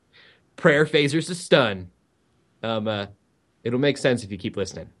prayer phasers to stun. It'll make sense if you keep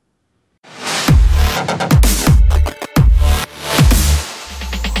listening.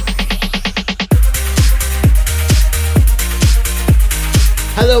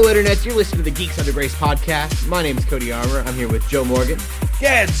 Hello, Internet. You're listening to the Geeks Under Grace podcast. My name is Cody Armour. I'm here with Joe Morgan.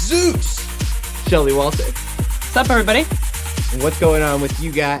 Gadzooks! Shelly Walter. What's up, everybody? And what's going on with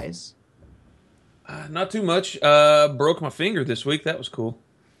you guys? Not too much. Broke my finger this week. That was cool.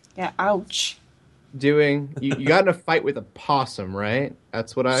 Yeah, ouch. You got in a fight with a possum, right?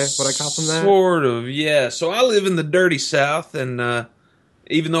 That's what I caught from that? Sort of, yeah. So I live in the dirty South, and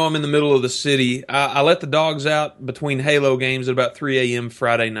even though I'm in the middle of the city, I let the dogs out between Halo games at about 3 a.m.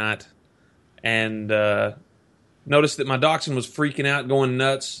 Friday night, and noticed that my dachshund was freaking out, going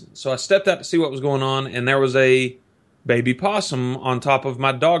nuts. So I stepped out to see what was going on, and there was a baby possum on top of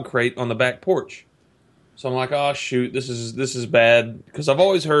my dog crate on the back porch. So I'm like, oh shoot, this is bad, because I've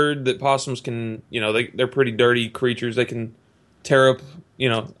always heard that possums can, they're pretty dirty creatures. They can tear up,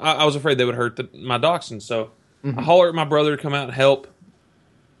 I was afraid they would hurt my dachshund. So I holler at my brother to come out and help.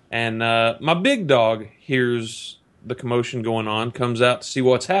 And my big dog hears the commotion going on, comes out to see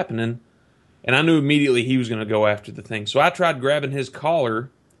what's happening, and I knew immediately he was going to go after the thing. So I tried grabbing his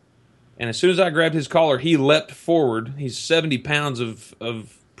collar, and as soon as I grabbed his collar, he leapt forward. He's 70 pounds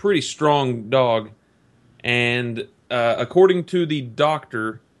of pretty strong dog. And according to the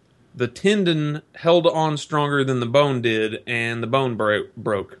doctor, the tendon held on stronger than the bone did, and the bone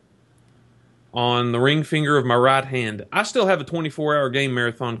broke on the ring finger of my right hand. I still have a 24-hour game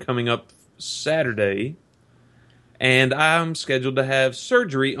marathon coming up Saturday, and I'm scheduled to have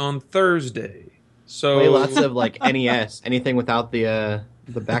surgery on Thursday. So play lots of like NES, anything without the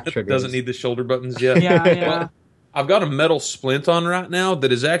back triggers. Doesn't need the shoulder buttons yet. Yeah. Well, I've got a metal splint on right now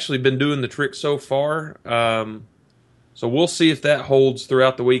that has actually been doing the trick so far. So we'll see if that holds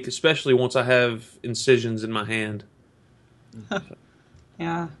throughout the week, especially once I have incisions in my hand.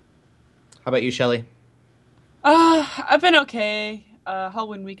 Yeah. How about you, Shelly? I've been okay.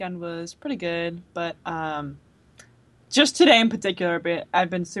 Halloween weekend was pretty good, but just today in particular, I've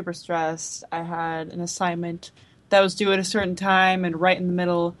been super stressed. I had an assignment that was due at a certain time, and right in the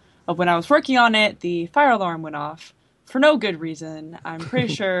middle of when I was working on it, the fire alarm went off for no good reason. I'm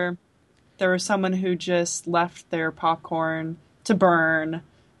pretty sure there was someone who just left their popcorn to burn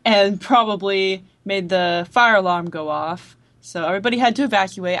and probably made the fire alarm go off. So everybody had to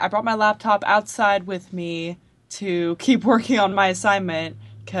evacuate. I brought my laptop outside with me to keep working on my assignment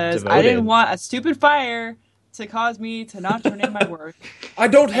because I didn't want a stupid fire to cause me to not turn in my work. I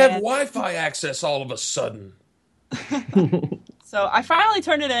don't have Wi-Fi access all of a sudden. So I finally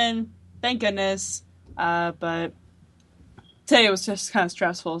turned it in, thank goodness. But today it was just kind of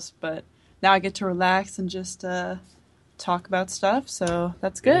stressful. But now I get to relax and just talk about stuff. So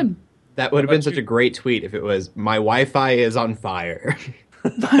that's good. That would have been such a great tweet if it was, my Wi-Fi is on fire.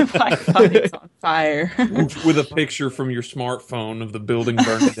 My Wi-Fi is on fire. With a picture from your smartphone of the building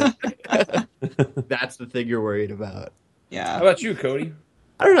burning down. That's the thing you're worried about. Yeah. How about you, Cody?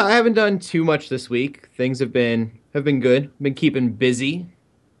 I don't know. I haven't done too much this week. Things have been good. Been keeping busy.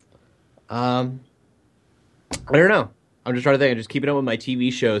 I don't know. I'm just trying to think. I'm just keeping up with my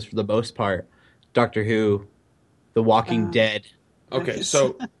TV shows for the most part. Doctor Who, The Walking Dead. Okay,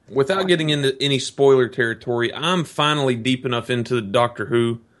 so without getting into any spoiler territory, I'm finally deep enough into Doctor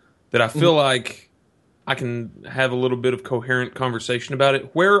Who that I feel like I can have a little bit of coherent conversation about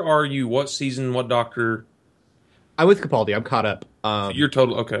it. Where are you? What season? What Doctor? I'm with Capaldi. I'm caught up. You're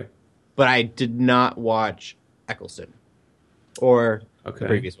total okay. But I did not watch Eccleston or the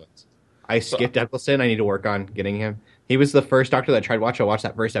previous ones. I skipped Eccleston. I need to work on getting him. He was the first Doctor that I tried to watch. I watched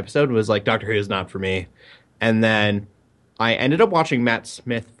that first episode and was like, Doctor Who is not for me. And then I ended up watching Matt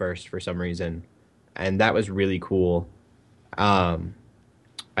Smith first for some reason, and that was really cool. And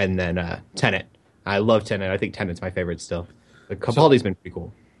then Tenet. I love Tenet. I think Tenet's my favorite still. But Capaldi's been pretty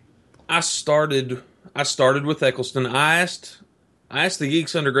cool. I started with Eccleston. I asked the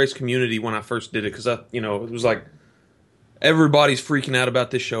Geeks Under Grace community when I first did it because it was like everybody's freaking out about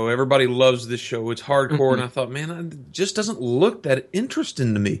this show. Everybody loves this show. It's hardcore, and I thought, man, it just doesn't look that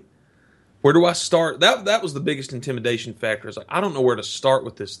interesting to me. Where do I start? That was the biggest intimidation factor. It's like, I don't know where to start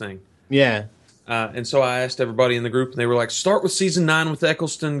with this thing. Yeah. And so I asked everybody in the group, and they were like, start with season 9 with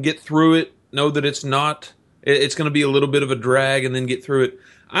Eccleston, get through it, know that it's going to be a little bit of a drag, and then get through it.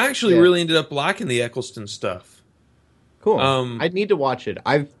 I actually really ended up liking the Eccleston stuff. Cool. I need to watch it.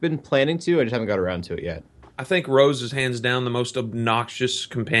 I've been planning to, I just haven't got around to it yet. I think Rose is hands down the most obnoxious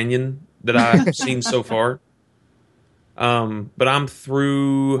companion that I've seen so far. But I'm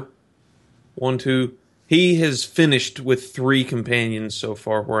through 1, 2. He has finished with 3 companions so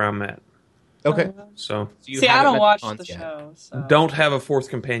far where I'm at. Okay. So see, I don't watch the show. So. Don't have a fourth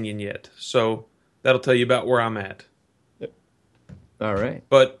companion yet. So that'll tell you about where I'm at. Yep. All right.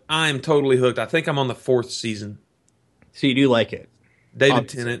 But I'm totally hooked. I think I'm on the 4th season. So you do like it? David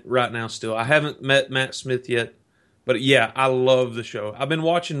Tennant right now still. I haven't met Matt Smith yet. But yeah, I love the show. I've been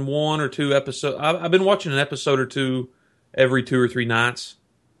watching 1 or 2 episodes. I've been watching an episode or 2 every 2 or 3 nights.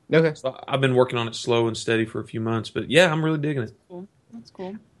 Okay. So I've been working on it slow and steady for a few months. But yeah, I'm really digging it. Cool. That's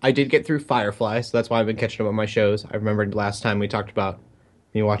cool. I did get through Firefly, so that's why I've been catching up on my shows. I remember last time we talked about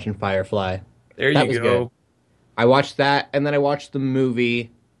me watching Firefly. There you go. Good. I watched that, and then I watched the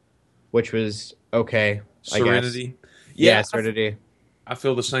movie, which was okay. Serenity. I guess. Yeah, Serenity. I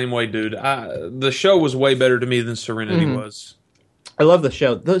feel the same way, dude. The show was way better to me than Serenity was. I love the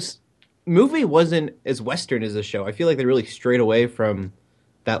show. This movie wasn't as Western as the show. I feel like they really strayed away from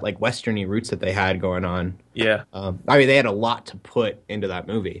that like Westerny roots that they had going on. Yeah. I mean, they had a lot to put into that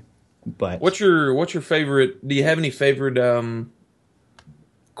movie. But what's your favorite? Do you have any favorite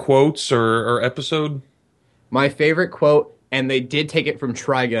quotes or episode? My favorite quote, and they did take it from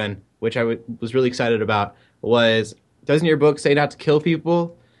Trigun, which I was really excited about, was, doesn't your book say not to kill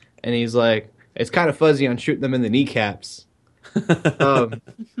people? And he's like, it's kind of fuzzy on shooting them in the kneecaps.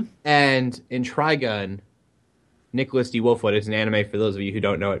 And in Trigun, Nicholas D. Wolfwood is an anime, for those of you who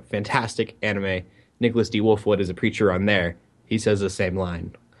don't know it, fantastic anime. Nicholas D. Wolfwood is a preacher on there. He says the same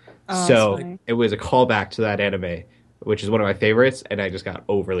line. So it was a callback to that anime, which is one of my favorites, and I just got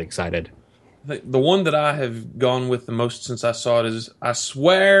overly excited. The one that I have gone with the most since I saw it is, I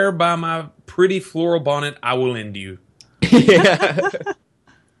swear by my pretty floral bonnet, I will end you. Yeah.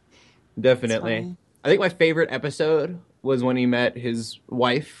 Definitely. I think my favorite episode was when he met his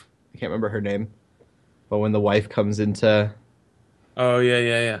wife. I can't remember her name. But when the wife comes into... Oh,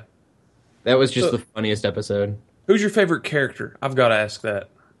 yeah. That was just the funniest episode. Who's your favorite character? I've got to ask that.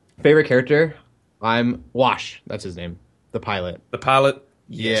 Favorite character? I'm Wash. That's his name. The pilot. The pilot?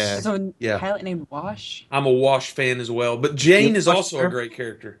 Yeah. So pilot named Wash? I'm a Wash fan as well. But Jane is also a great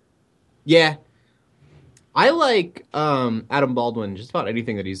character. Yeah. I like Adam Baldwin, just about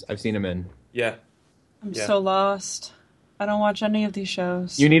anything that I've seen him in. Yeah. I'm so lost. I don't watch any of these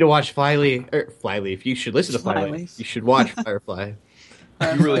shows. You need to watch Flyleaf. You should listen to Flyleaf. You should watch Firefly.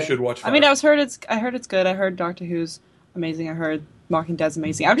 You really should watch Firefly. I mean, I heard it's good. I heard Doctor Who's amazing. I heard Walking Dead's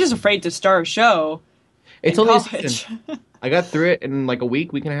amazing. I'm just afraid to start a show. It's only a season. I got through it in like a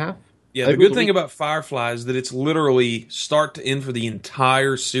week and a half. Yeah, the good thing about Firefly is that it's literally start to end for the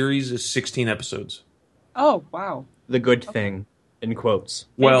entire series is 16 episodes. Oh, wow. The good thing, in quotes.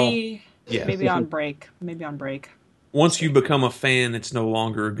 Maybe on break. Maybe on break. Once you become a fan, it's no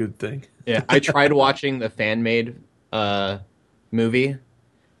longer a good thing. Yeah, I tried watching the fan-made movie,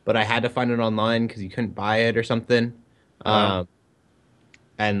 but I had to find it online because you couldn't buy it or something. And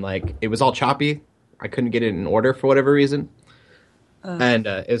like it was all choppy. I couldn't get it in order for whatever reason. And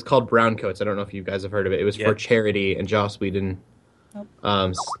it was called Brown Coats. I don't know if you guys have heard of it. It was for charity, and Joss Whedon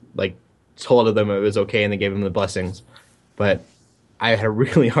told them it was okay, and they gave him the blessings. But I had a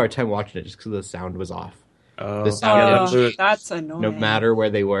really hard time watching it just because the sound was off. The sound that's annoying. No matter where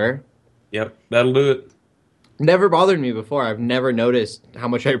they were. Yep, that'll do it. Never bothered me before. I've never noticed how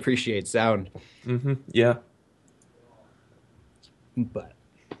much I appreciate sound. Mm-hmm. Yeah. But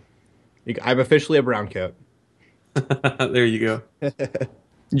I'm officially a brown coat. There you go. Did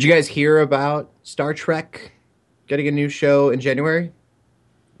you guys hear about Star Trek getting a new show in January?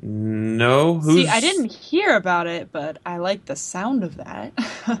 No. See, I didn't hear about it, but I like the sound of that.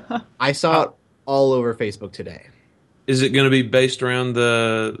 I saw it all over Facebook today. Is it going to be based around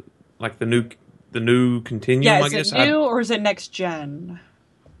the new Continuum? Yeah, I guess. Is it new or is it next gen?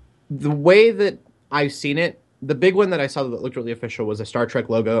 The way that I've seen it, the big one that I saw that looked really official was a Star Trek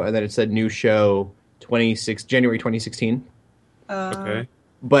logo, and then it said new show January 2016. Okay.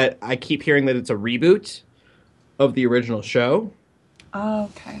 But I keep hearing that it's a reboot of the original show.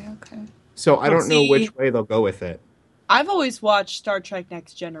 Oh, okay. So I don't know which way they'll go with it. I've always watched Star Trek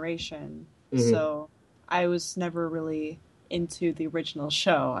Next Generation, so I was never really into the original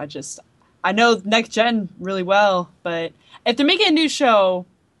show. I know Next Gen really well, but if they're making a new show,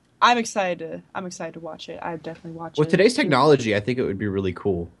 I'm excited to watch it. I'd definitely watch it. With today's technology, I think it would be really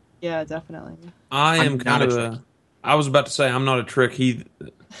cool. Yeah, definitely. I was about to say I'm not a Trek heathen.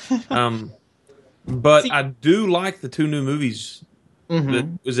 But I do like the two new movies.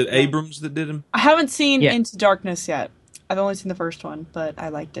 Was it Abrams that did them? I haven't seen Into Darkness yet. I've only seen the first one, but I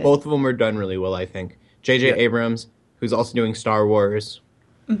liked it. Both of them are done really well, I think. J.J. Abrams, who's also doing Star Wars,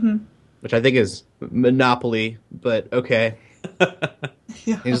 which I think is Monopoly, but okay.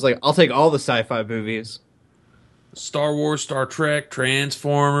 He's like, I'll take all the sci-fi movies. Star Wars, Star Trek,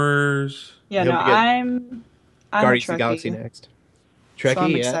 Transformers. Yeah, Don't no, forget I'm Guardians a of the Galaxy Trekkie, next. so I'm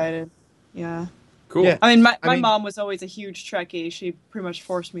Trekkie, yeah. excited. Yeah. Cool. Yeah. I mean, my I mean- mom was always a huge Trekkie. She pretty much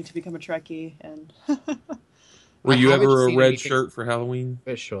forced me to become a Trekkie, and Were I you haven't ever a seen red anything shirt for Halloween?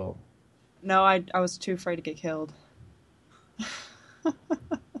 Official. no, I was too afraid to get killed.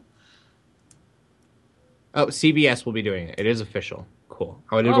 Oh, CBS will be doing it. It is official. Cool.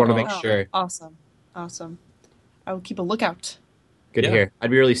 I did Oh, want to make wow. sure. Awesome. I will keep a lookout. Good Yeah. to hear.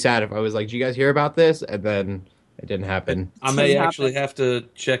 I'd be really sad if I was like, "Did you guys hear about this?" And then it didn't happen. I may Didn't actually happen. have to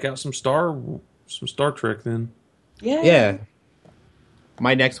check out some Star Trek then. Yeah. Yeah.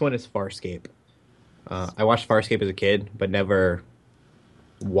 My next one is Farscape. I watched Farscape as a kid, but never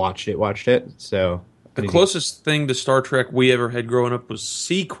watched it. So The closest thing to Star Trek we ever had growing up was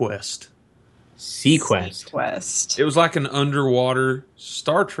Sequest. Sequest. Quest. It was like an underwater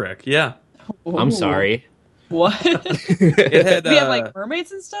Star Trek. Yeah, I'm sorry. What? it had. We have like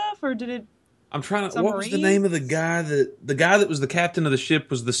mermaids and stuff, or did it? I'm trying to. Submarines? What was the name of the guy that was the captain of the ship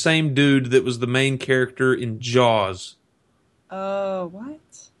was the same dude that was the main character in Jaws. Oh,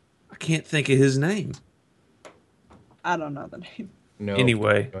 what? I can't think of his name. I don't know the name. No.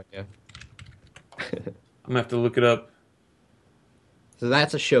 Anyway. No idea. I'm gonna have to look it up. So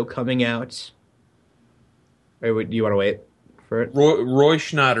that's a show coming out. Or do you want to wait for it? Roy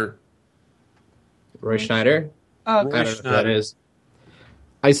Schneider. Roy Schneider? Oh, Roy I don't know who that Schneider. is.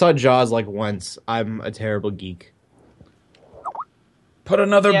 I saw Jaws like once. I'm a terrible geek. Put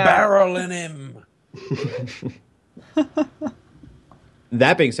another Yeah. barrel in him.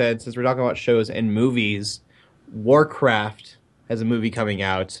 That being said, since we're talking about shows and movies, Warcraft has a movie coming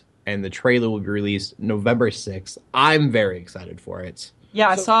out, and the trailer will be released November 6th. I'm very excited for it. yeah.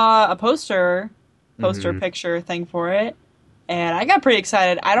 I saw a poster Mhm. picture thing for it, and I got pretty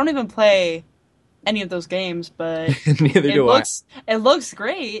excited. I don't even play any of those games, but Neither it do looks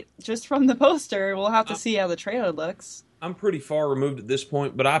great just from the poster. We'll have to see how the trailer looks. I'm pretty far removed at this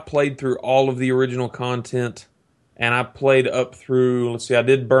point, but I played through all of the original content, and I played up through. Let's see, I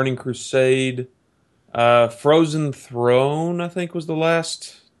did Burning Crusade, Frozen Throne. I think was the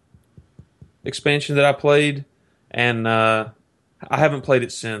last expansion that I played, and I haven't played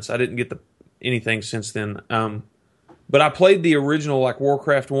it since. I didn't get anything since then. But I played the original, like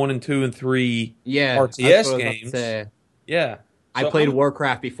Warcraft 1 and 2 and 3 Yeah, RTS that's what I was about to games. say. Yeah. I So played I'm-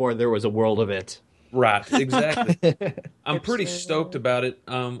 Warcraft before there was a world of it. Right, exactly. I'm pretty Hipster. stoked about it.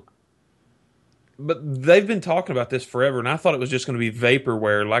 But they've been talking about this forever, and I thought it was just going to be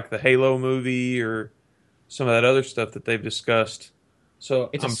vaporware, like the Halo movie or some of that other stuff that they've discussed. So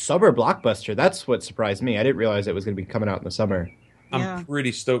It's a summer blockbuster. That's what surprised me. I didn't realize it was going to be coming out in the summer. Yeah. I'm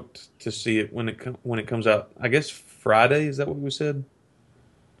pretty stoked to see it when it comes out. I guess Friday, is that what we said?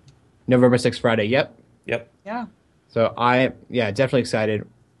 November 6th, Friday. Yep. Yep. Yeah. So definitely excited.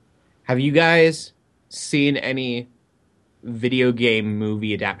 Have you guys seen any video game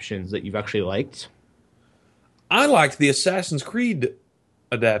movie adaptions that you've actually liked? I liked the Assassin's Creed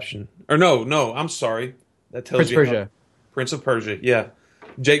adaptation. Or no, I'm sorry. That tells Prince you Persia. Prince of Persia, yeah.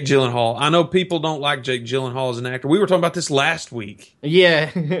 Jake Gyllenhaal. I know people don't like Jake Gyllenhaal as an actor. We were talking about this last week Yeah.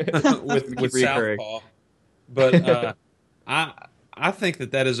 with keep recurring. Southpaw. But I think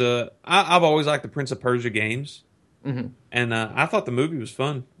that is I've always liked the Prince of Persia games. hmm And I thought the movie was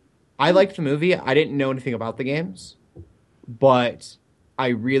fun. I liked the movie. I didn't know anything about the games, but I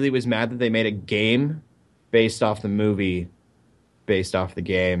really was mad that they made a game based off the movie, based off the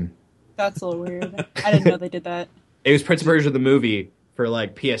game. That's a little weird. I didn't know they did that. It was Prince of Persia the movie for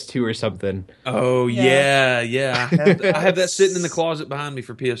like PS2 or something. Oh, Yeah. yeah. I have that sitting in the closet behind me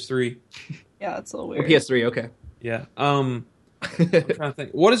for PS3. Yeah, that's a little Or weird. PS3, okay. Yeah. I'm trying to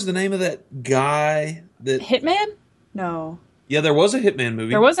think. What is the name of that guy that... Hitman? No. Yeah, there was a Hitman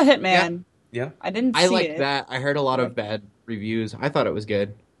movie. There was a Hitman. Yeah. I didn't see I liked it. that. I heard a lot of bad reviews. I thought it was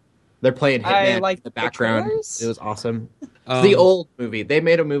good. They're playing I Hitman in liked the the background. trailers. It was awesome. It's the old movie. They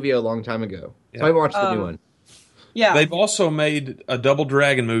made a movie a long time ago. So Yeah. I watched the new one. Yeah. They've also made a Double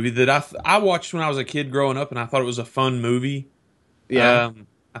Dragon movie that I watched when I was a kid growing up, and I thought it was a fun movie. Yeah.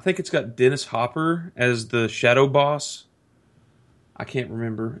 I think it's got Dennis Hopper as the shadow boss. I can't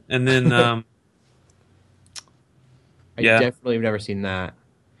remember. And then, I yeah. definitely have never seen that.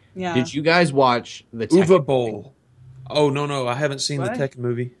 yeah. Did you guys watch the Tekken Uva Bowl. Oh, no, I haven't seen What? the Tekken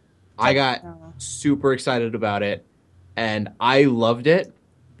movie. I got No. super excited about it, and I loved it.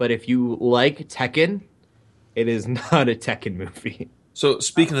 But if you like Tekken, it is not a Tekken movie. So,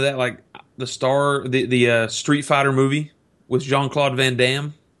 speaking of that, like the Street Fighter movie with Jean-Claude Van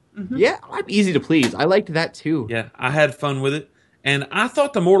Damme. Mm-hmm. Yeah, I'm easy to please. I liked that too. Yeah, I had fun with it. And I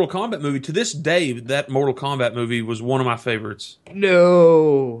thought the Mortal Kombat movie, to this day, that Mortal Kombat movie was one of my favorites.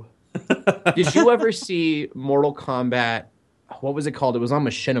 No. Did you ever see Mortal Kombat? What was it called? It was on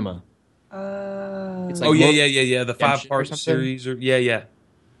Machinima. It's like yeah. The 5-part series. Yeah.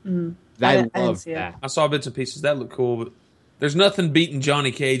 I love that. I saw bits and pieces. That looked cool, but there's nothing beating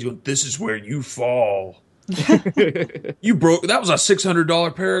Johnny Cage when this is where you fall. You broke. That was a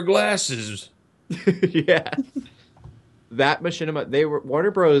 $600 pair of glasses. Yeah. That Machinima,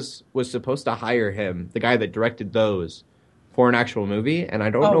 Warner Bros. Was supposed to hire him, the guy that directed those, for an actual movie, and I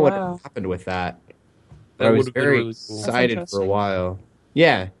don't know what happened with that. But I was very really cool. Excited for a while.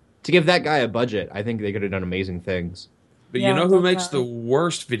 Yeah, to give that guy a budget, I think they could have done amazing things. But you know who makes the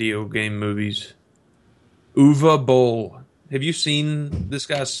worst video game movies? Uwe Boll. Have you seen this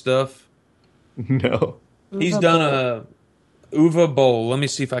guy's stuff? No. He's done a Uwe Boll. Let me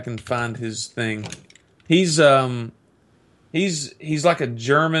see if I can find his thing. He's like a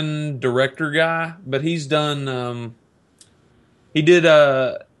German director guy, but he's done. He did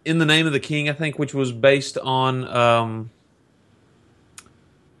In the Name of the King, I think, which was based on.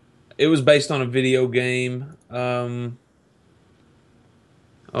 It was based on a video game.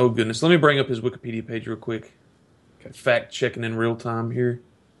 Oh goodness! Let me bring up his Wikipedia page real quick. Okay. Fact checking in real time here.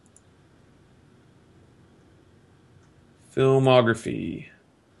 Filmography.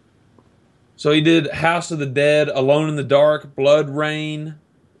 So he did House of the Dead, Alone in the Dark, Blood Rain,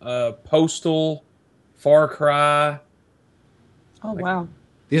 Postal, Far Cry. Oh, wow.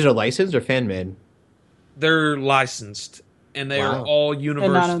 These are licensed or fan-made? They're licensed, and they are all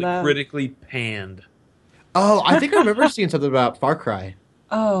universally critically panned. Oh, I think I remember seeing something about Far Cry.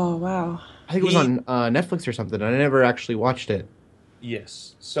 Oh, wow. I think it was on Netflix or something. I never actually watched it.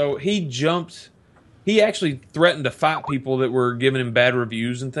 Yes. So he actually threatened to fight people that were giving him bad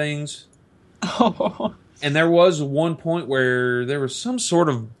reviews and things. Oh. And there was one point where there was some sort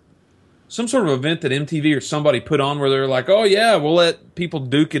of event that MTV or somebody put on where they're like, "Oh yeah, we'll let people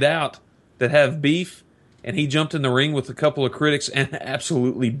duke it out that have beef." And he jumped in the ring with a couple of critics and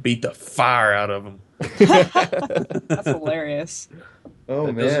absolutely beat the fire out of them. That's hilarious. Oh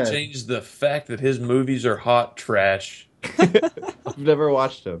that man! Doesn't change the fact that his movies are hot trash. I've never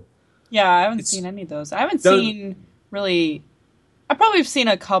watched them. Yeah, I haven't seen any of those. I haven't seen really. I probably have seen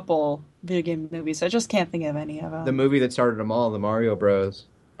a couple video game movies. I just can't think of any of them. The movie that started them all, the Mario Bros.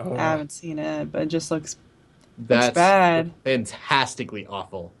 Oh. I haven't seen it, but it just looks bad. Fantastically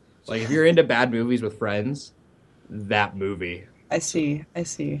awful. Like, if you're into bad movies with friends, that movie. I see.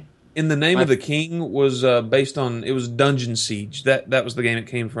 In the Name of the King was based on, it was Dungeon Siege. That was the game it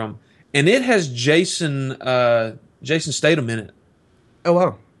came from. And it has Jason Statham in it. Oh,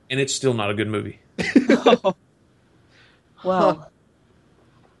 wow. And it's still not a good movie. Oh. Well. Huh.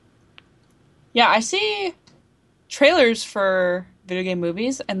 Yeah, I see trailers for video game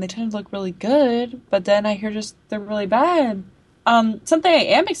movies, and they tend to look really good, but then I hear they're really bad. Something I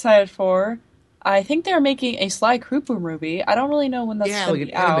am excited for, I think they're making a Sly Cooper movie. I don't really know when that's going to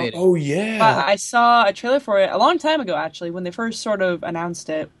be out. Oh, yeah. But I saw a trailer for it a long time ago, actually, when they first sort of announced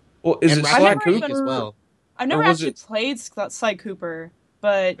it. Well, is it Sly Cooper as well? I've never actually played Sly Cooper,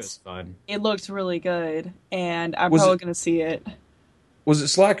 but it looks really good, and I'm probably going to see it. Was it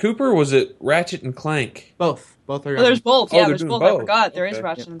Sly Cooper or was it Ratchet and Clank? Both are. Well, there's both. Yeah, there's both. I forgot. There is Okay.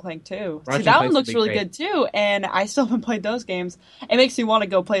 Ratchet and Clank too. Ratchet See, that and one looks Clank's really great. good too, and I still haven't played those games. It makes me want to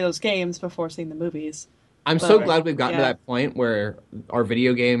go play those games before seeing the movies. I'm so glad we've gotten to that point where our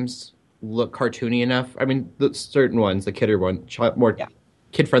video games look cartoony enough. I mean, the certain ones, the more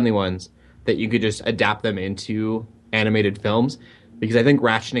kid-friendly ones, that you could just adapt them into animated films. Because I think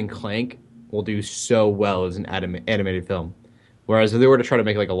Ratchet and Clank will do so well as an animated film. Whereas if they were to try to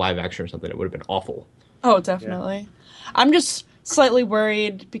make like a live action or something, it would have been awful. Oh, definitely. Yeah. I'm just slightly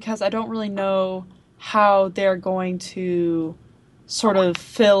worried because I don't really know how they're going to sort of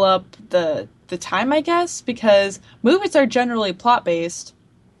fill up the time, I guess, because movies are generally plot-based,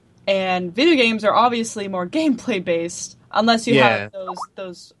 and video games are obviously more gameplay-based, unless you have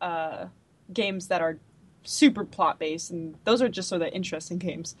those games that are super plot-based, and those are just sort of interesting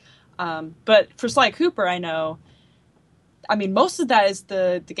games. But for Sly Cooper, I mean, most of that is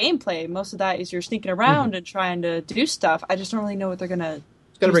the gameplay. Most of that is you're sneaking around and trying to do stuff. I just don't really know what they're going to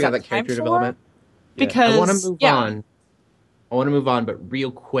bring out that character development. Because I want to move on. I want to move on, but real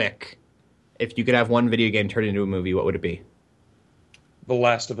quick, if you could have one video game turned into a movie, what would it be? The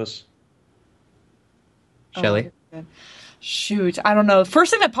Last of Us. Shelley? Oh, shoot, I don't know. The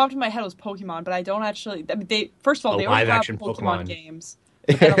first thing that popped in my head was Pokemon, but I don't actually... I mean, they already have Pokemon games.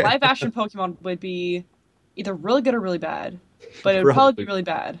 And a live-action Pokemon would be either really good or really bad. But it would probably be really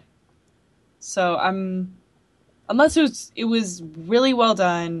bad. So I'm unless it was really well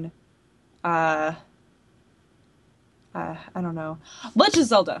done. I don't know. Legend of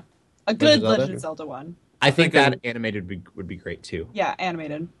Zelda. A good Legend of Zelda one. I think that animated would be great too. Yeah,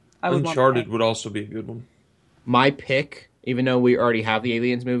 animated. Uncharted would also be a good one. My pick, even though we already have the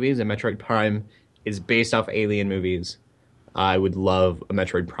Aliens movies and Metroid Prime is based off Alien movies, I would love a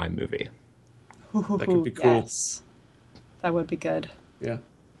Metroid Prime movie. That could be cool. Yes. That would be good. Yeah.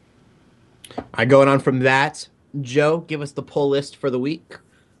 All right, going on from that, Joe, give us the pull list for the week.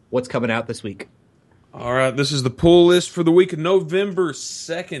 What's coming out this week? All right, this is the pull list for the week of November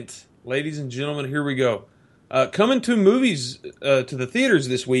 2nd. Ladies and gentlemen, here we go. Coming to movies, to the theaters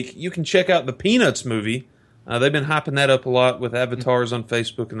this week, you can check out the Peanuts movie. They've been hyping that up a lot with avatars on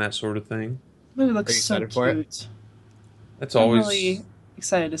Facebook and that sort of thing. The movie looks so cute. That's always... I'm really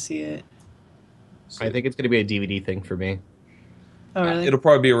excited to see it. I think it's going to be a DVD thing for me. Oh, really? It'll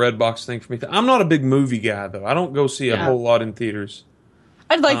probably be a Redbox thing for me. I'm not a big movie guy, though. I don't go see a whole lot in theaters.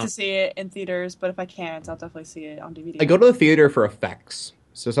 I'd like to see it in theaters, but if I can't, I'll definitely see it on DVD. I go to the theater for effects.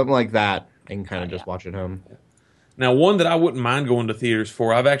 So something like that, I can kind of just watch at home. Yeah. Now, one that I wouldn't mind going to theaters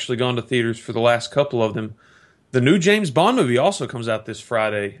for, I've actually gone to theaters for the last couple of them. The new James Bond movie also comes out this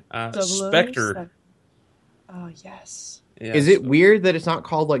Friday. Spectre. Oh, yes. Yeah, is it weird that it's not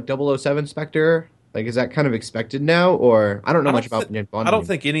called like 007 Spectre? Like, is that kind of expected now? Or I don't know much about James Bond. I don't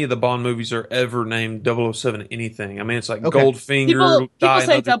think any of the Bond movies are ever named 007 anything. I mean, it's like Goldfinger, people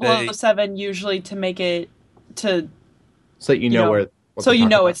say 007 usually to make it to... So that you know where... So you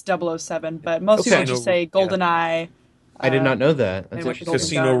know it's 007, but most people just say GoldenEye. I did not know that. That's interesting.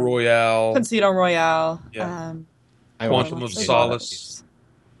 Casino Royale. Casino Royale. Yeah. Quantum of Solace.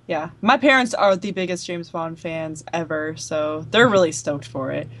 Yeah. My parents are the biggest James Bond fans ever, so they're really stoked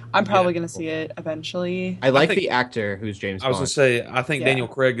for it. I'm probably going to see it eventually. I think the actor who's James Bond. I was going to say, I think Daniel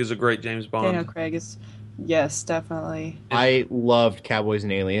Craig is a great James Bond. Daniel Craig is, yes, definitely. I loved Cowboys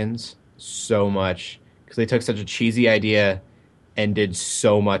and Aliens so much because they took such a cheesy idea and did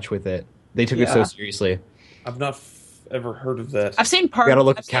so much with it. They took it so seriously. I've not ever heard of that. I've seen part. You gotta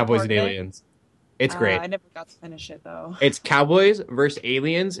look at Cowboys and Aliens. It's great. I never got to finish it though. It's cowboys versus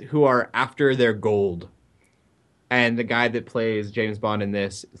aliens who are after their gold, and the guy that plays James Bond in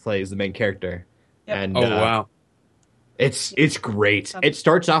this plays the main character. Yep. And wow, it's great. It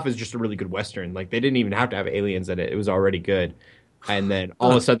starts off as just a really good Western. Like they didn't even have to have aliens in it; it was already good. And then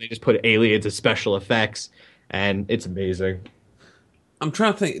all of a sudden they just put aliens as special effects, and it's amazing. I'm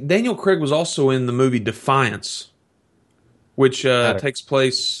trying to think. Daniel Craig was also in the movie Defiance, which takes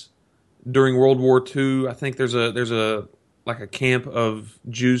place during World War II. I think there's a like a camp of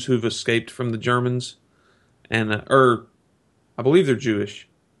Jews who've escaped from the Germans, and I believe they're Jewish,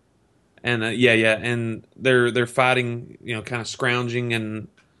 and and they're fighting, kind of scrounging and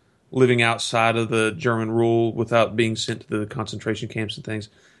living outside of the German rule without being sent to the concentration camps and things.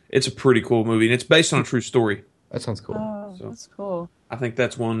 It's a pretty cool movie, and it's based on a true story. That sounds cool. Oh, so that's cool. I think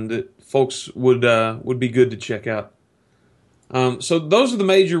that's one that folks would be good to check out. So those are the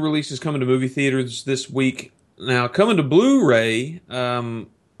major releases coming to movie theaters this week. Now, coming to Blu-ray,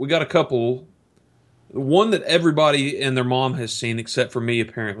 we got a couple. One that everybody and their mom has seen, except for me,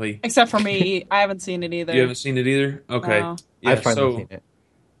 apparently. Except for me. I haven't seen it either. You haven't seen it either? Okay. No. Yeah, I've finally seen it.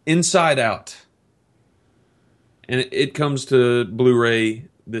 Inside Out. And it comes to Blu-ray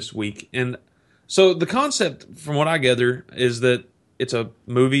this week. And so the concept, from what I gather, is that it's a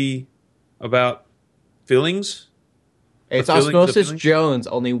movie about feelings. It's Osmosis Jones,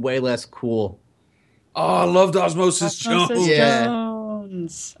 only way less cool. Oh, I loved Osmosis Jones.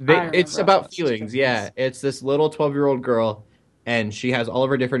 It's about feelings, yeah. It's this little 12-year-old girl, and she has all of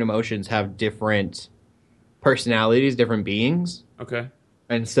her different emotions have different personalities, different beings. Okay.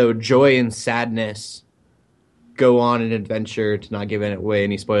 And so joy and sadness go on an adventure, to not give away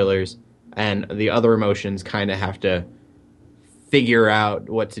any spoilers, and the other emotions kind of have to figure out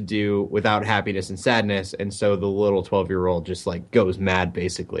what to do without happiness and sadness, and so the little 12-year-old just goes mad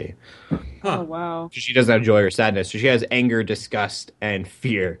basically. Oh wow. She doesn't have joy or sadness, so she has anger, disgust, and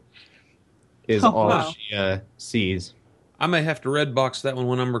fear is all she sees. I may have to Redbox that one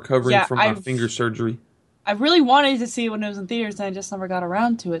when I'm recovering from my finger surgery. I really wanted to see it when it was in theaters, and I just never got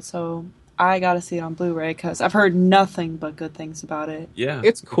around to it, so I gotta see it on Blu-ray because I've heard nothing but good things about it. Yeah,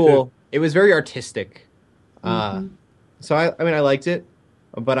 it's cool. It was very artistic. So I liked it,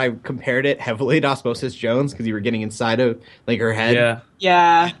 but I compared it heavily to Osmosis Jones because you were getting inside of her head.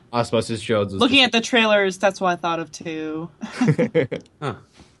 Yeah. Osmosis Jones was looking at the trailers. That's what I thought of too. Huh.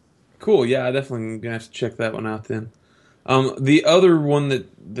 Cool. Yeah, I definitely gonna have to check that one out then. The other one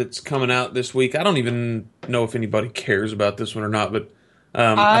that's coming out this week, I don't even know if anybody cares about this one or not, but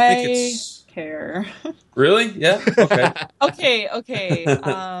I think care. Really? Yeah. Okay. Okay.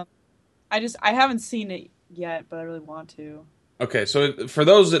 I haven't seen it yet, but I really want to. Okay. So for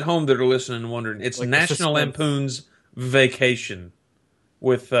those at home that are listening and wondering, it's Like National Lampoon's Vacation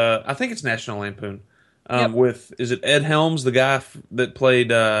with I think it's National Lampoon. Yep. With is it Ed Helms, the guy that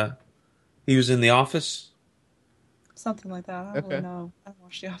played? He was in The Office. Something like that. I don't really know. I don't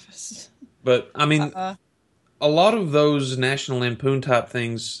watch The Office. But I mean, a lot of those National Lampoon type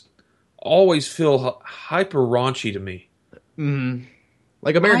things always feel hyper raunchy to me. Mm-hmm.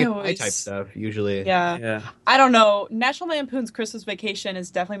 Like American Pie type stuff, usually. Yeah. I don't know. National Lampoon's Christmas Vacation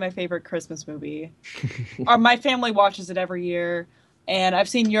is definitely my favorite Christmas movie. My family watches it every year. And I've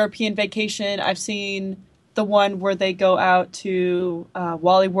seen European Vacation. I've seen the one where they go out to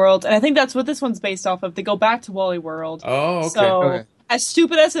Wally World. And I think that's what this one's based off of. They go back to Wally World. Oh, okay. So, as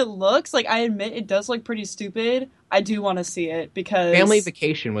stupid as it looks, like, I admit it does look pretty stupid. I do want to see it because... Family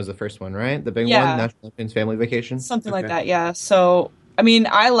Vacation was the first one, right? The big one? National Lampoon's Family Vacation? Something like that, yeah. So, I mean,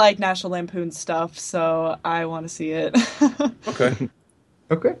 I like National Lampoon stuff, so I want to see it.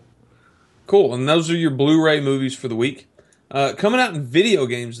 Okay. Cool. And those are your Blu-ray movies for the week. Coming out in video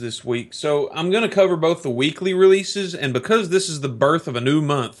games this week. So I'm going to cover both the weekly releases, and because this is the birth of a new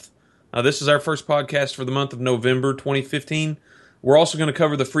month, this is our first podcast for the month of November 2015, we're also going to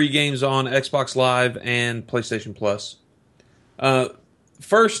cover the free games on Xbox Live and PlayStation Plus.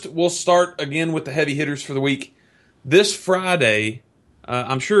 First, we'll start again with the heavy hitters for the week. This Friday,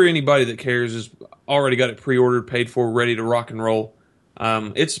 I'm sure anybody that cares has already got it pre-ordered, paid for, ready to rock and roll.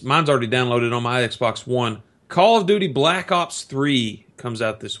 Mine's already downloaded on my Xbox One. Call of Duty Black Ops 3 comes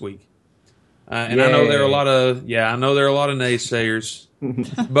out this week. And I know there are a lot of naysayers,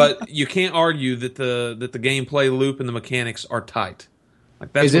 but you can't argue that the gameplay loop and the mechanics are tight.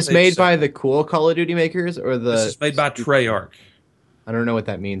 Like, that's is this made by the cool Call of Duty makers or the? This is made by Treyarch. I don't know what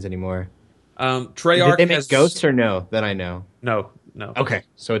that means anymore. Treyarch Did they make Ghosts or no? That I know. No. Okay,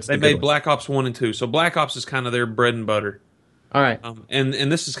 so they made Black Ops 1 and 2. So Black Ops is kind of their bread and butter. All right. And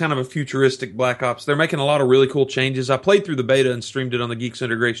this is kind of a futuristic Black Ops. They're making a lot of really cool changes. I played through the beta and streamed it on the Geeks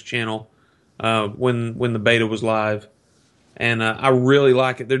Under Grace channel when the beta was live. And I really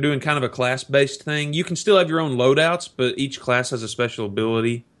like it. They're doing kind of a class-based thing. You can still have your own loadouts, but each class has a special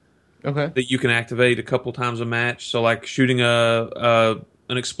ability that you can activate a couple times a match. So like shooting an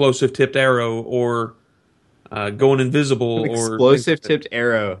explosive tipped arrow or going invisible. Explosive tipped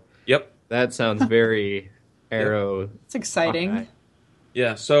arrow. Yep. That sounds very... Arrow. It's exciting. Okay.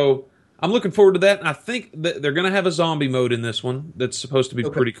 Yeah, so I'm looking forward to that. And I think that they're going to have a zombie mode in this one that's supposed to be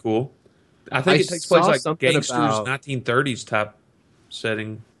pretty cool. I think it takes place like gangsters, 1930s type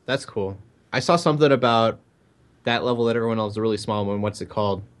setting. That's cool. I saw something about that level that everyone else, a really small one. What's it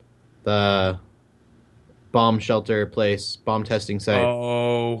called? The bomb shelter place, bomb testing site.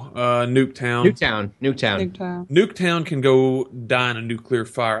 Oh, Nuketown. Nuketown can go die in a nuclear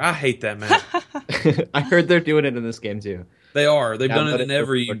fire. I hate that map. I heard they're doing it in this game too. They are. They've done it in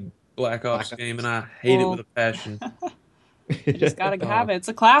every Black Ops game, and I hate it with a passion. You just gotta have it. It's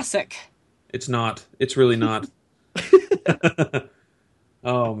a classic. It's not. It's really not.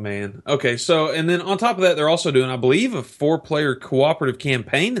 Oh, man. Okay, so, and then on top of that, they're also doing, I believe, a 4-player cooperative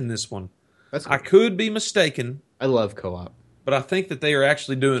campaign in this one. That's cool. I could be mistaken. I love co-op. But I think that they are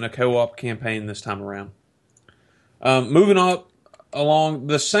actually doing a co-op campaign this time around. Moving up along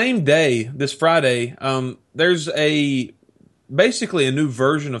the same day, this Friday, there's basically a new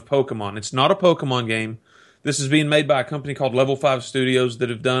version of Pokemon. It's not a Pokemon game. This is being made by a company called Level 5 Studios that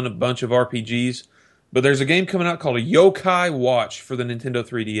have done a bunch of RPGs. But there's a game coming out called a Yokai Watch for the Nintendo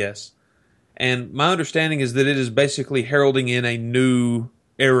 3DS. And my understanding is that it is basically heralding in a new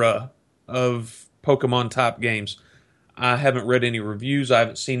era of Pokemon-type games. I haven't read any reviews. I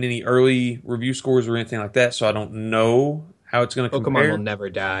haven't seen any early review scores or anything like that, so I don't know how it's going to compare. Pokemon will never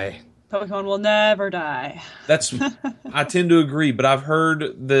die. Pokemon will never die. I tend to agree, but I've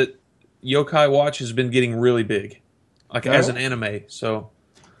heard that Yokai Watch has been getting really big, as an anime, so...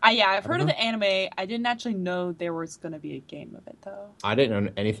 I've heard of the anime. I didn't actually know there was going to be a game of it, though. I didn't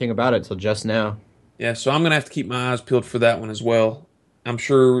know anything about it till just now. Yeah, so I'm going to have to keep my eyes peeled for that one as well. I'm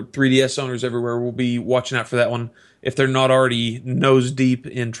sure 3DS owners everywhere will be watching out for that one if they're not already nose deep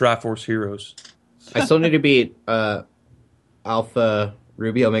in Triforce Heroes. I still need to beat Alpha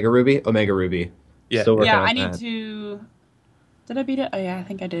Ruby, Omega Ruby. Yeah, still working on I need to... Did I beat it? Oh, yeah, I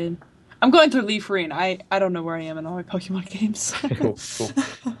think I did. I'm going through Leaf Green. I don't know where I am in all my Pokemon games. Cool.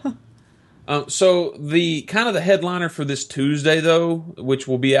 So the kind of the headliner for this Tuesday, though, which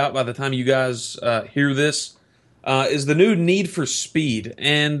will be out by the time you guys hear this, is the new Need for Speed.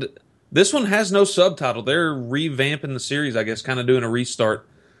 And this one has no subtitle. They're revamping the series, I guess, kind of doing a restart.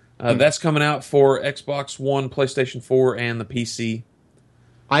 That's coming out for Xbox One, PlayStation 4, and the PC.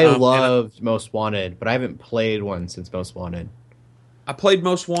 I loved Most Wanted, but I haven't played one since Most Wanted. I played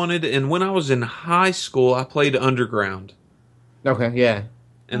Most Wanted, and when I was in high school, I played Underground. Okay, yeah.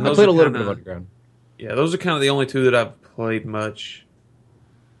 And I played a little bit of Underground. Yeah, those are kind of the only two that I've played much.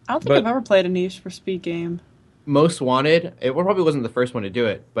 I don't think I've ever played a Need for Speed game. Most Wanted, it probably wasn't the first one to do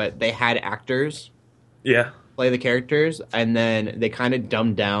it, but they had actors play the characters, and then they kind of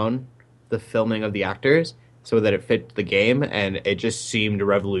dumbed down the filming of the actors so that it fit the game, and it just seemed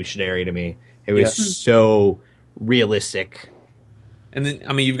revolutionary to me. It was so realistic. And then,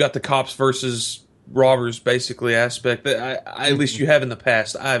 I mean, you've got the cops versus robbers basically aspect that at least you have in the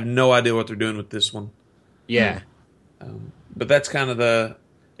past. I have no idea what they're doing with this one. Yeah. But that's kind of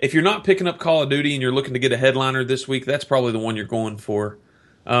if you're not picking up Call of Duty and you're looking to get a headliner this week, that's probably the one you're going for.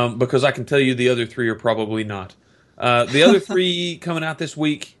 Because I can tell you the other three are probably not. The other three coming out this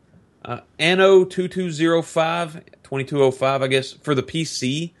week, Anno 2205, I guess, for the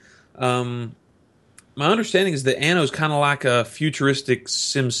PC. My understanding is that Anno is kind of like a futuristic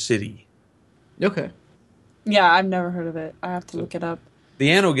SimCity. Okay. Yeah, I've never heard of it. I have to look it up.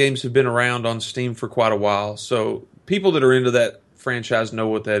 The Anno games have been around on Steam for quite a while, so people that are into that franchise know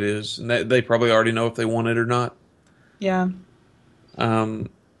what that is, and they probably already know if they want it or not. Yeah. And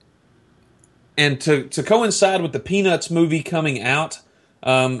to coincide with the Peanuts movie coming out,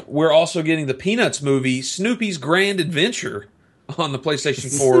 we're also getting the Peanuts movie, Snoopy's Grand Adventure, on the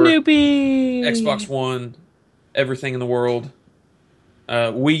PlayStation 4, Snoopy, Xbox One, everything in the world,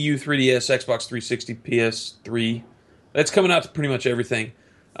 Wii U, 3DS, Xbox 360, PS3. That's coming out to pretty much everything.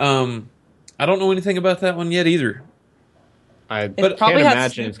 I don't know anything about that one yet either. But can't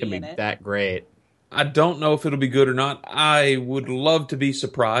imagine it's going to be that great. I don't know if it'll be good or not. I would love to be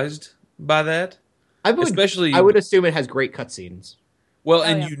surprised by that. I would assume it has great cutscenes. Well,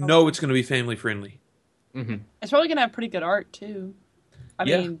 it's going to be family friendly. Mm-hmm. It's probably going to have pretty good art, too. I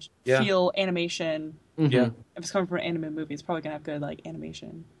mean, feel animation. Mm-hmm. Yeah. If it's coming from an anime movie, it's probably going to have good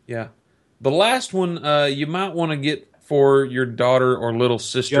animation. Yeah. The last one you might want to get for your daughter or little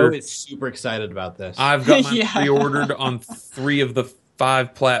sister. Joe is super excited about this. I've got mine pre-ordered on 3 of the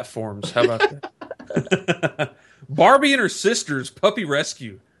 5 platforms. How about that? Barbie and her sisters, Puppy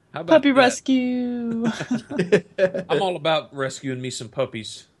Rescue. How about Puppy Rescue. I'm all about rescuing me some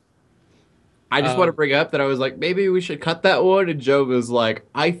puppies. I just want to bring up that I was like, maybe we should cut that one. And Joe was like,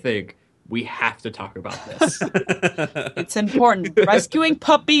 I think we have to talk about this. It's important. Rescuing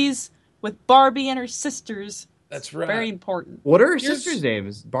puppies with Barbie and her sisters. That's right. Very important. What are her sisters'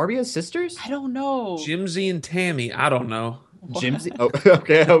 names? Barbie has sisters? I don't know. Jimsy and Tammy. I don't know. Jimsy? Oh,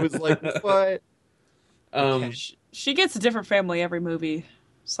 okay. I was like, what? She gets a different family every movie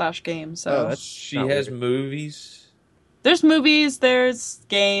 / game. So she has movies. There's movies. There's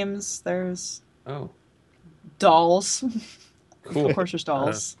games. There's dolls. Cool. Of course, there's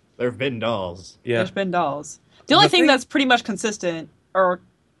dolls. There have been dolls. Yeah, there's been dolls. The only thing that's pretty much consistent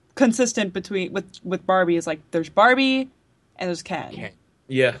between with Barbie is like there's Barbie and there's Ken.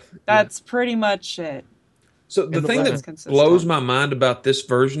 Yeah, that's pretty much it. So the thing that blows my mind about this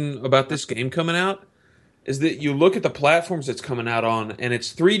game coming out is that you look at the platforms it's coming out on, and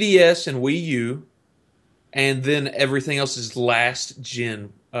it's 3DS and Wii U, and then everything else is last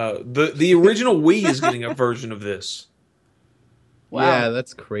gen. The original Wii is getting a version of this. Wow. Yeah,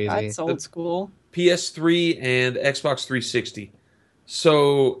 that's crazy. That's old school. PS3 and Xbox 360.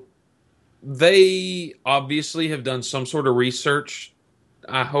 So they obviously have done some sort of research,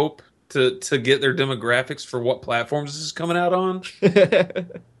 I hope, to get their demographics for what platforms this is coming out on.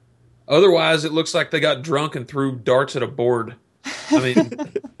 Otherwise, it looks like they got drunk and threw darts at a board. I mean,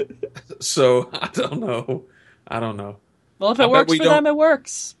 so I don't know. Well, if it works for them, it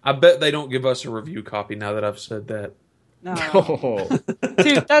works. I bet they don't give us a review copy now that I've said that. No.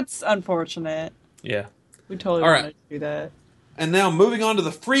 Dude, that's unfortunate. Yeah. We totally wanted to do that. And now moving on to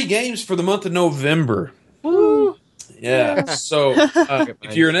the free games for the month of November. Woo! Yeah. So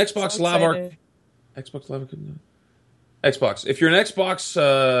if you're an Xbox Live if you're an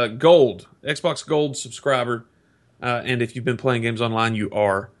Xbox Gold subscriber, and if you've been playing games online, you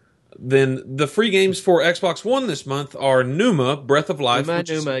are. Then the free games for Xbox One this month are Numa, Breath of Life. Numa.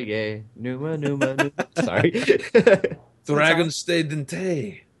 Sorry. Dragon's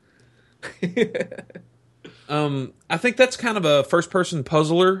Dente. I think that's kind of a first-person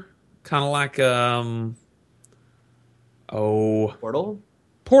puzzler, kind of like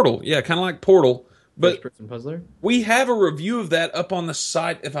Portal, yeah, kind of like Portal. But first-person puzzler. We have a review of that up on the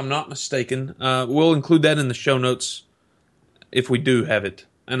site, if I'm not mistaken. We'll include that in the show notes if we do have it,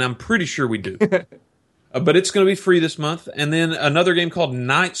 and I'm pretty sure we do. But it's going to be free this month. And then another game called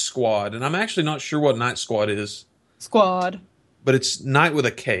Night Squad. And I'm actually not sure what Night Squad is. Squad. But it's Night with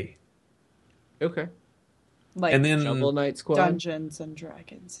a K. Okay. Like and then Shovel Knight Squad? Dungeons and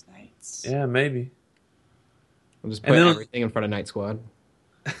Dragons Nights. Yeah, maybe. I'll just put everything in front of Night Squad.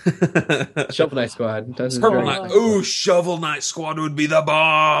 Shovel Knight Squad. Ooh, Shovel Knight Squad would be the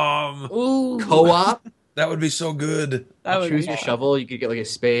bomb. Ooh. Co-op? That would be so good. Choose your shovel. You could get like a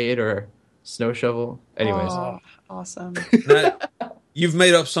spade or a snow shovel. Anyways. Oh, awesome. You've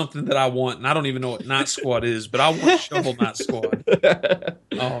made up something that I want, and I don't even know what Night Squad is, but I want Shovel Knight Squad.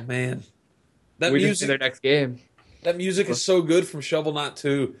 Oh, man. That music, just see their next game. That music is so good from Shovel Knight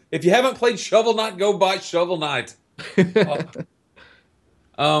 2. If you haven't played Shovel Knight, go buy Shovel Knight. Xbox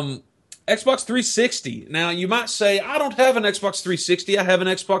 360. Now, you might say, I don't have an Xbox 360. I have an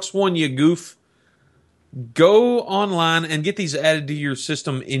Xbox One, you goof. Go online and get these added to your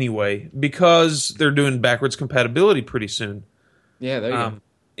system anyway, because they're doing backwards compatibility pretty soon. Yeah, there you go.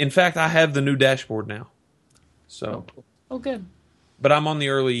 In fact, I have the new dashboard now. So, oh, good. But I'm on the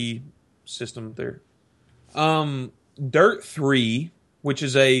early system there. Dirt 3, which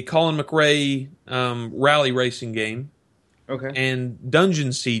is a Colin McRae rally racing game. Okay. And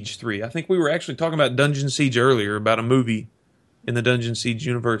Dungeon Siege 3. I think we were actually talking about Dungeon Siege earlier, about a movie in the Dungeon Siege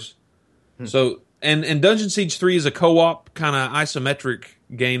universe. So, and Dungeon Siege 3 is a co-op kind of isometric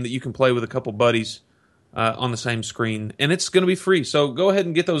game that you can play with a couple buddies on the same screen. And it's going to be free. So go ahead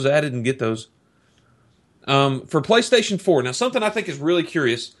and get those added and get those. For PlayStation 4, now something I think is really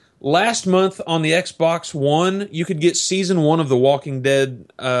curious. Last month on the Xbox One, you could get Season 1 of the Walking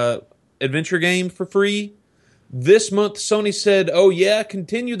Dead adventure game for free. This month, Sony said, oh yeah,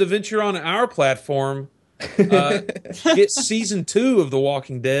 continue the venture on our platform. Get Season 2 of The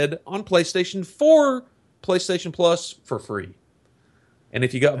Walking Dead on PlayStation 4, PlayStation Plus for free. And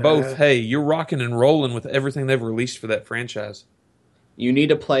if you got both, hey, you're rocking and rolling with everything they've released for that franchise. You need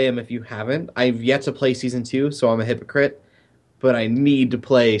to play them if you haven't. I've yet to play Season 2, so I'm a hypocrite. But I need to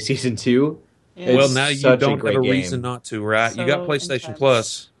play Season 2. Yeah. Well, now you don't have a reason not to, right? So you got PlayStation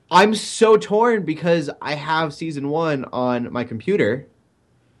Plus. I'm so torn because I have Season 1 on my computer.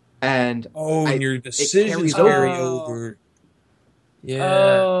 And and your decisions carry over. Yeah.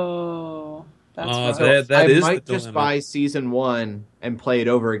 Oh, that's right. That I is might the just dilemma. buy Season 1 and play it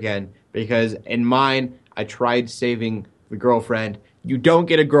over again. Because in mine, I tried saving the girlfriend. You don't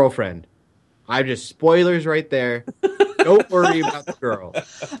get a girlfriend. I just spoilers right there. Don't worry about the girl.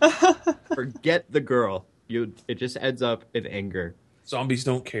 Forget the girl. It just ends up in anger. Zombies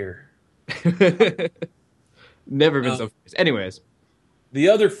don't care. Never been so fast. Anyways. The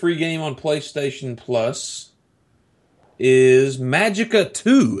other free game on PlayStation Plus is Magicka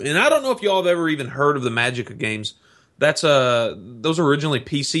 2. And I don't know if y'all have ever even heard of the Magicka games. Those are originally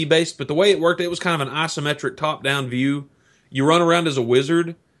PC based, but the way it worked, it was kind of an isometric top-down view. You run around as a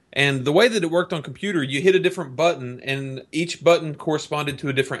wizard, and the way that it worked on computer, you hit a different button, and each button corresponded to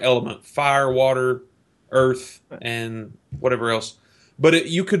a different element. Fire, water, earth, and whatever else. But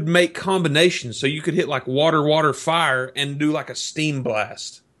you could make combinations, so you could hit like water, water, fire, and do like a steam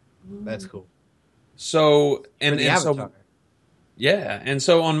blast. That's cool. So and Avatar. and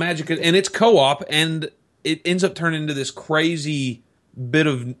so on Magicka, and it's co-op, and it ends up turning into this crazy bit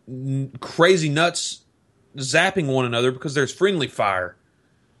of crazy nuts zapping one another because there's friendly fire.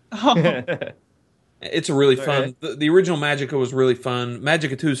 It's a really fun. The original Magicka was really fun.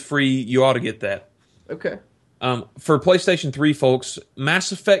 Magicka 2 is free. You ought to get that. Okay. For PlayStation 3, folks,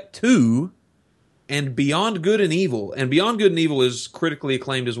 Mass Effect 2 and Beyond Good and Evil. And Beyond Good and Evil is critically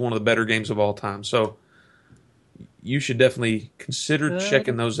acclaimed as one of the better games of all time. So you should definitely consider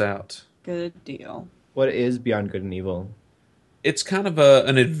checking those out. Good deal. What is Beyond Good and Evil? It's kind of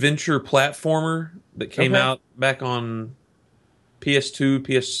an adventure platformer that came out back on PS2,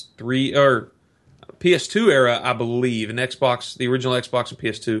 PS3, or PS2 era, I believe, and Xbox, the original Xbox and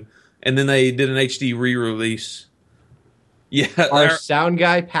PS2. And then they did an HD re-release. Yeah, our sound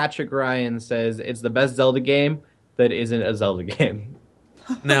guy, Patrick Ryan, says it's the best Zelda game that isn't a Zelda game.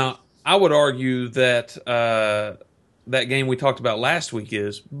 Now, I would argue that that game we talked about last week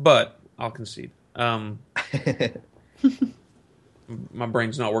is, but I'll concede. My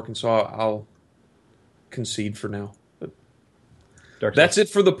brain's not working, so I'll concede for now. But that's it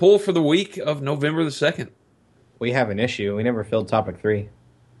for the poll for the week of November the 2nd. We have an issue. We never filled topic 3.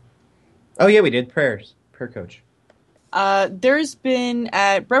 Oh, yeah, we did. Prayer coach. There's been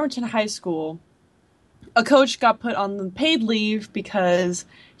at Bremerton High School, a coach got put on paid leave because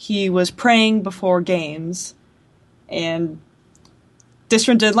he was praying before games. And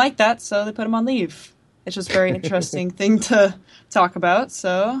district didn't like that, so they put him on leave. It's just a very interesting thing to talk about,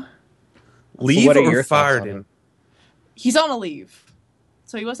 so... Leave or fired him? He's on a leave.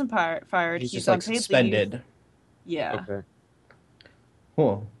 So he wasn't fired. He's just on like paid suspended. Leave. Yeah. Okay.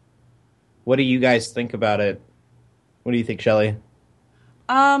 Cool. What do you guys think about it? What do you think, Shelley?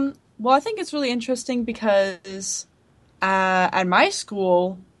 Well, I think it's really interesting because at my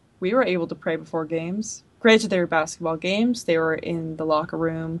school, we were able to pray before games. Granted, they were basketball games. They were in the locker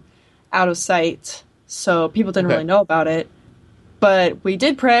room, out of sight, so people didn't really know about it. But we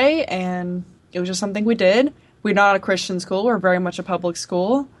did pray, and it was just something we did. We're not a Christian school. We're very much a public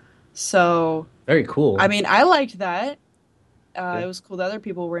school. So... Very cool. I mean, I liked that. It was cool that other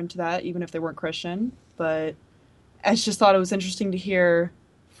people were into that, even if they weren't Christian. But I just thought it was interesting to hear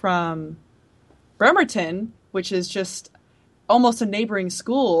from Bremerton, which is just almost a neighboring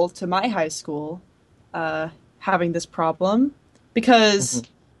school to my high school, having this problem. Because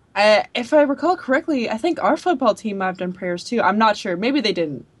if I recall correctly, I think our football team might have done prayers too. I'm not sure. Maybe they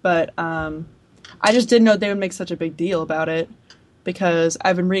didn't. But I just didn't know they would make such a big deal about it. Because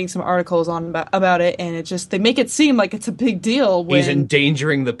I've been reading some articles about it, and they make it seem like it's a big deal. When he's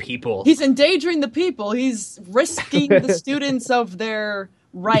endangering the people. He's endangering the people. He's risking the students of their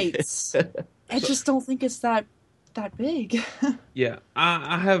rights. I just don't think it's that big. Yeah,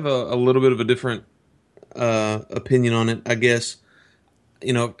 I have a little bit of a different opinion on it, I guess.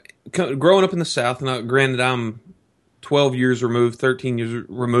 You know, growing up in the South, and granted I'm 12 years removed, 13 years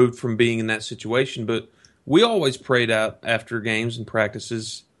removed from being in that situation, but we always prayed out after games and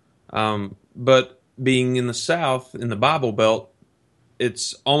practices, but being in the South, in the Bible Belt,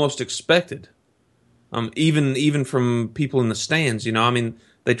 it's almost expected. Even from people in the stands, you know, I mean,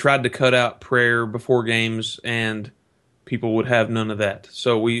 they tried to cut out prayer before games, and people would have none of that.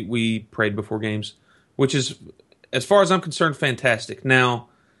 So we prayed before games, which is, as far as I'm concerned, fantastic. Now,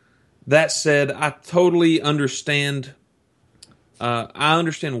 that said, I totally understand. I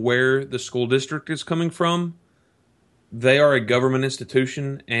understand where the school district is coming from. They are a government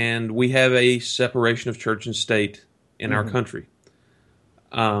institution, and we have a separation of church and state in our country.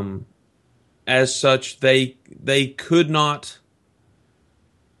 As such, they could not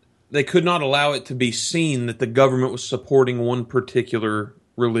allow it to be seen that the government was supporting one particular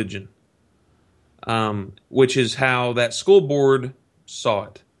religion, which is how that school board saw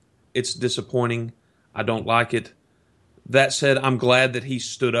it. It's disappointing. I don't like it. That said, I'm glad that he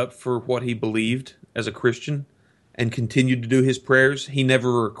stood up for what he believed as a Christian and continued to do his prayers. He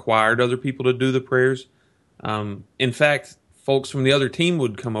never required other people to do the prayers. In fact, folks from the other team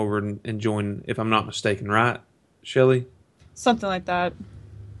would come over and join, if I'm not mistaken, right, Shelley? Something like that.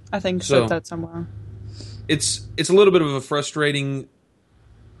 I think so. That somewhere. It's a little bit of a frustrating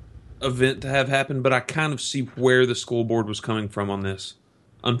event to have happen, but I kind of see where the school board was coming from on this,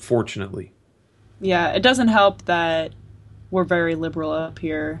 unfortunately. Yeah, it doesn't help that we're very liberal up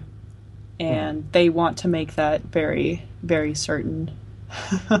here, and they want to make that very, very certain.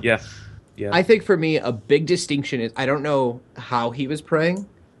 Yeah. I think for me, a big distinction is I don't know how he was praying.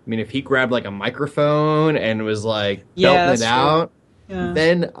 I mean, if he grabbed like a microphone and was like belting it out,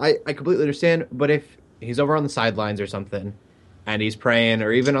 then I completely understand. But if he's over on the sidelines or something and he's praying,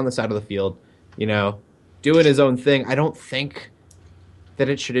 or even on the side of the field, you know, doing his own thing, I don't think that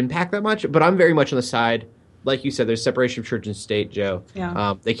it should impact that much. But I'm very much on the side, like you said, there's separation of church and state, Joe.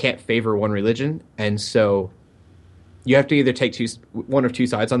 Yeah. They can't favor one religion, and so you have to either take one of two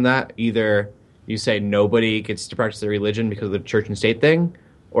sides on that. Either you say nobody gets to practice their religion because of the church and state thing,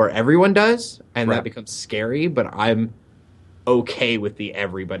 or everyone does, and that becomes scary. But I'm okay with the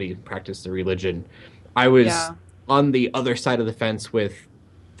everybody practice their religion. I was on the other side of the fence with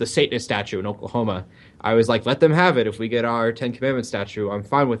the Satanist statue in Oklahoma. I was like, let them have it. If we get our Ten Commandments statue, I'm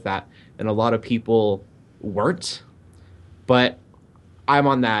fine with that. And a lot of people weren't. But I'm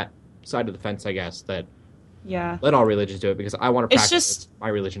on that side of the fence, I guess, that let all religions do it, because I want to practice my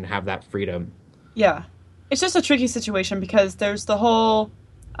religion and have that freedom. Yeah. It's just a tricky situation because there's the whole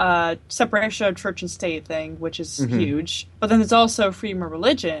separation of church and state thing, which is huge. But then there's also freedom of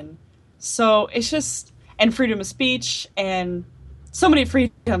religion. So it's just, and freedom of speech, and so many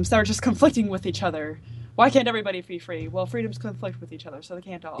freedoms that are just conflicting with each other. Why can't everybody be free? Well, freedoms conflict with each other, so they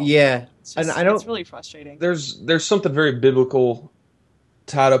can't all. Yeah. And it's really frustrating. There's something very biblical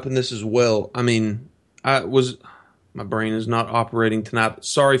tied up in this as well. I mean, my brain is not operating tonight.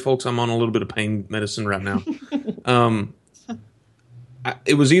 Sorry, folks, I'm on a little bit of pain medicine right now.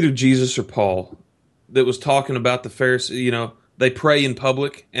 It was either Jesus or Paul that was talking about the Pharisees. You know, they pray in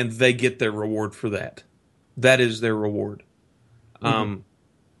public and they get their reward for that. That is their reward.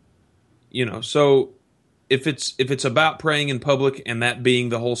 You know, so if it's about praying in public and that being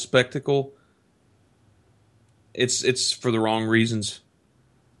the whole spectacle, it's for the wrong reasons.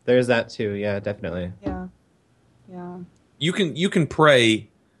 There's that too. Yeah, definitely. Yeah. Yeah. You can pray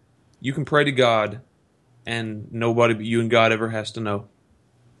to God, and nobody but you and God ever has to know.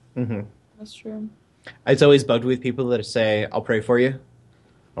 Mm-hmm. That's true. It's always bugged with people that say, "I'll pray for you."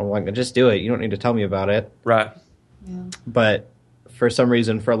 I'm like, just do it. You don't need to tell me about it. Right. Yeah. But for some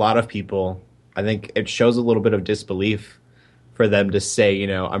reason, for a lot of people, I think it shows a little bit of disbelief for them to say, you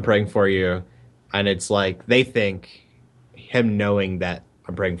know, I'm praying for you. And it's like they think him knowing that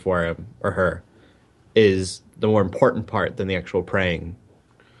I'm praying for him or her is the more important part than the actual praying.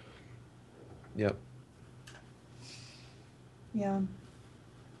 Yep. Yeah.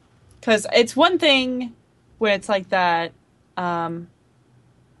 Because it's one thing when it's like that.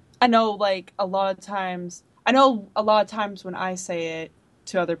 I know, like, a lot of times when I say it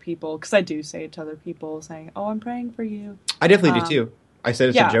to other people, because I do say it to other people, saying, "Oh, I'm praying for you." I definitely do too. I said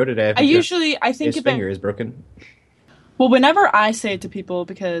it to Joe today. I think his finger is broken. Well, whenever I say it to people,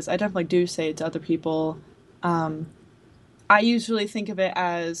 because I definitely do say it to other people, I usually think of it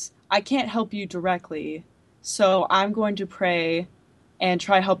as, I can't help you directly, so I'm going to pray and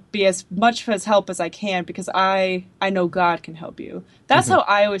try be as much as help as I can, because I know God can help you. That's how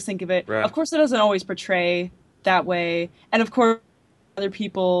I always think of it. Right. Of course, it doesn't always portray that way, and of course, other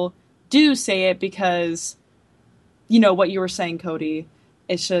people do say it because, you know, what you were saying, Cody.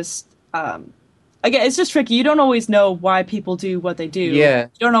 It's just, again, it's just tricky. You don't always know why people do what they do. Yeah.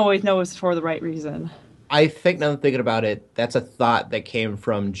 You don't always know it's for the right reason. I think now that I'm thinking about it, that's a thought that came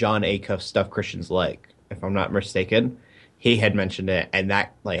from John Acuff's Stuff Christians Like, if I'm not mistaken. He had mentioned it, and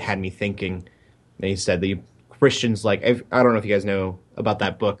that like had me thinking. And he said the Christians like, I don't know if you guys know about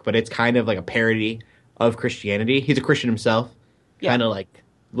that book, but it's kind of like a parody of Christianity. He's a Christian himself, kind of like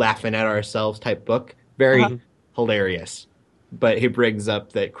laughing at ourselves type book. Very hilarious. But he brings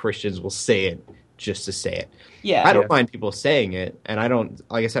up that Christians will say it just to say it. Yeah, I don't mind people saying it, and I don't.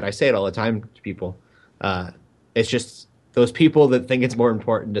 Like I said, I say it all the time to people. It's just those people that think it's more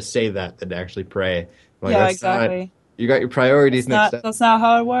important to say that than to actually pray. Like, yeah, exactly. You got your priorities next up. That's not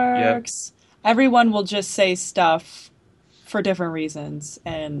how it works. Yep. Everyone will just say stuff for different reasons.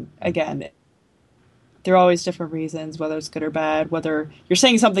 And again, there are always different reasons, whether it's good or bad, whether you're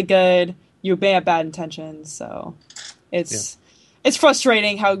saying something good, you may have bad intentions. So it's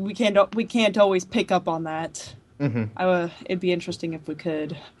frustrating how we can't always pick up on that. Mm-hmm. It'd be interesting if we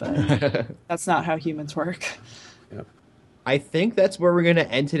could, but that's not how humans work. Yep. I think that's where we're going to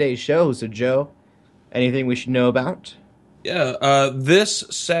end today's show. So, Joe, anything we should know about? Yeah, this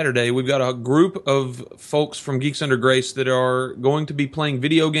Saturday we've got a group of folks from Geeks Under Grace that are going to be playing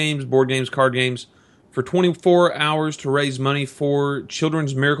video games, board games, card games for 24 hours to raise money for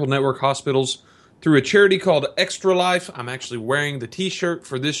Children's Miracle Network hospitals through a charity called Extra Life. I'm actually wearing the t-shirt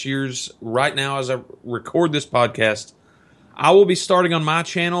for this year's right now as I record this podcast. I will be starting on my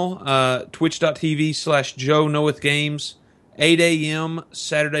channel, twitch.tv/Joe Knoweth Games, 8 a.m.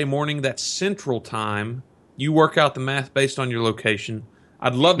 Saturday morning. That's Central Time. You work out the math based on your location.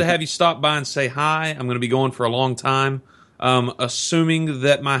 I'd love to have you stop by and say hi. I'm going to be going for a long time, assuming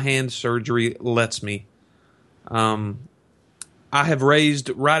that my hand surgery lets me. I have raised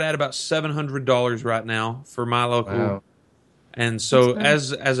right at about $700 right now for my local. Wow. And so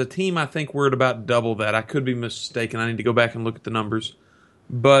as a team, I think we're at about double that. I could be mistaken. I need to go back and look at the numbers.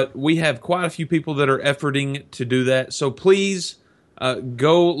 But we have quite a few people that are efforting to do that. So please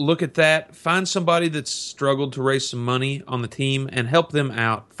go look at that. Find somebody that's struggled to raise some money on the team and help them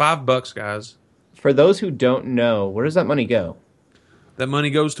out. $5, guys. For those who don't know, where does that money go? That money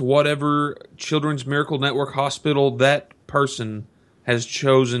goes to whatever Children's Miracle Network hospital that person has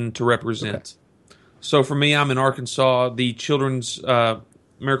chosen to represent. Okay. So for me, I'm in Arkansas. The Children's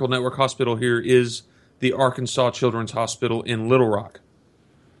Miracle Network hospital here is the Arkansas Children's Hospital in Little Rock.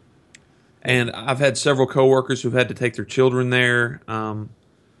 And I've had several coworkers who've had to take their children there,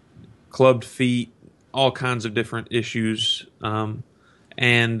 clubbed feet, all kinds of different issues. And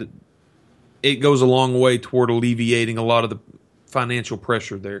it goes a long way toward alleviating a lot of the financial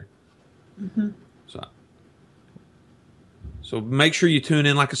pressure there. Mm-hmm. So make sure you tune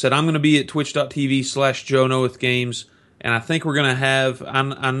in. Like I said, I'm going to be at twitch.tv/Joe Knoweth Games. And I think we're going to have,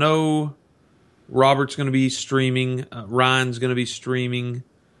 I know Robert's going to be streaming. Ryan's going to be streaming.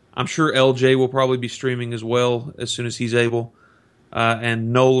 I'm sure LJ will probably be streaming as well as soon as he's able.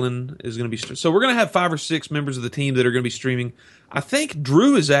 And Nolan is going to be so we're going to have 5 or 6 members of the team that are going to be streaming. I think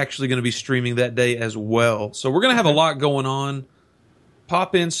Drew is actually going to be streaming that day as well. So we're going to have a lot going on.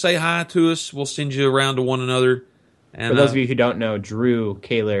 Pop in, say hi to us. We'll send you around to one another. And, for those of you who don't know, Drew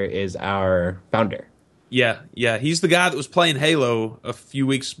Kaler is our founder. Yeah. He's the guy that was playing Halo a few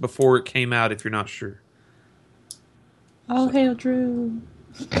weeks before it came out, if you're not sure. Oh, Hail Drew.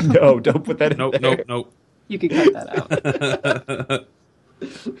 No, don't put that in Nope, there. nope. You could cut that out.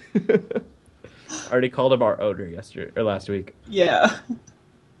 I already called him our owner yesterday or last week. Yeah.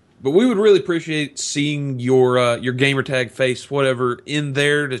 But we would really appreciate seeing your gamer tag face, whatever, in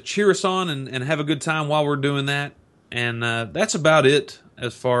there to cheer us on and have a good time while we're doing that. And that's about it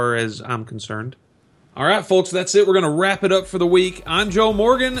as far as I'm concerned. All right, folks, that's it. We're going to wrap it up for the week. I'm Joe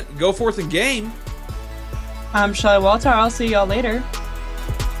Morgan. Go forth and game. I'm Shelley Walter. I'll see y'all later.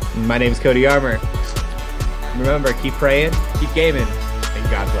 My name's Cody Armour. Remember, keep praying, keep gaming, and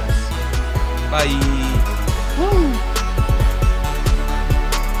God bless. Bye. Woo.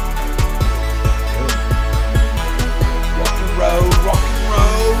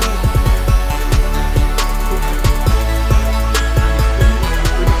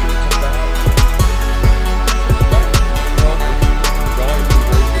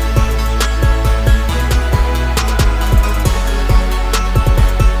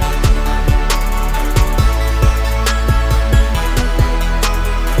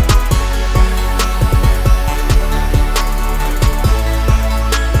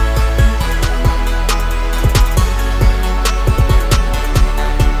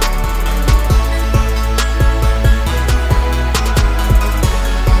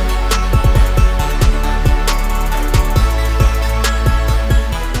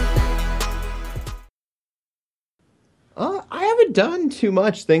 Done too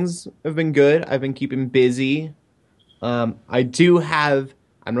much. Things have been good. I've been keeping busy. I do have.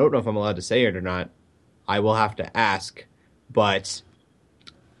 I don't know if I'm allowed to say it or not. I will have to ask. But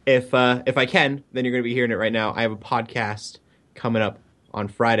if I can, then you're going to be hearing it right now. I have a podcast coming up on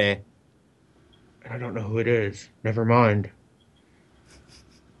Friday. I don't know who it is. Never mind.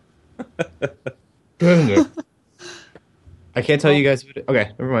 Dang it. I can't tell you guys.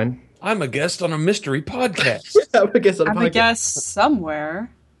 Okay, never mind. I'm a guest on a mystery podcast. I'm a guest on a podcast. I'm a guest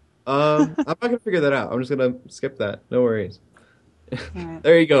somewhere. I'm not gonna figure that out. I'm just gonna skip that. No worries. Right.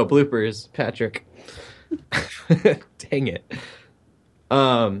 There you go. Bloopers, Patrick. Dang it.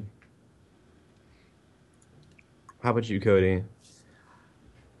 How about you, Cody?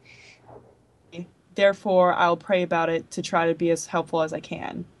 Therefore, I'll pray about it to try to be as helpful as I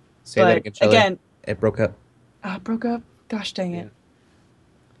can. Say that again, Shelley. Again, it broke up. Broke up? Gosh dang it.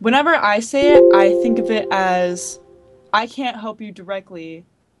 Whenever I say it, I think of it as, I can't help you directly,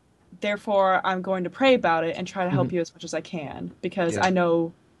 therefore I'm going to pray about it and try to help you as much as I can, because I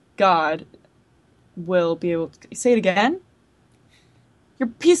know God will be able to... Say it again? Your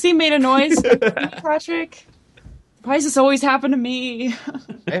PC made a noise, Patrick? Why does this always happen to me?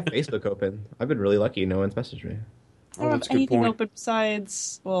 I have Facebook open. I've been really lucky. No one's messaged me. I don't have anything open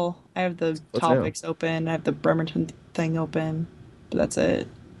besides... Well, I have the topics open, I have the Bremerton thing open, but that's it.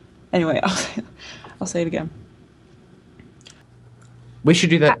 Anyway, I'll say it again. We should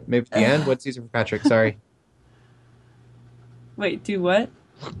do that maybe at the end. What's easier for Patrick? Sorry. Wait, do what?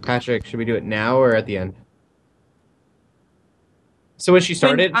 Patrick, should we do it now or at the end? So when she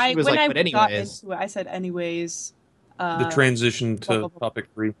started, she was like, but anyways. I said anyways. The transition to topic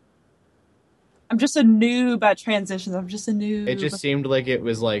 3. I'm just a noob at transitions. I'm just a noob. It just seemed like it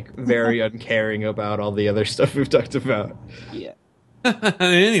was like very uncaring about all the other stuff we've talked about. Yeah.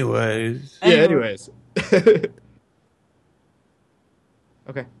 Anyways. Yeah, anyways. Okay.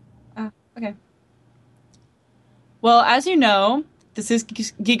 Okay. Well, as you know, this is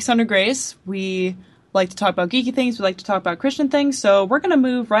Geeks Under Grace. We like to talk about geeky things. We like to talk about Christian things. So we're going to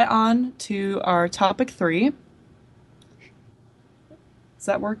move right on to our topic 3. Does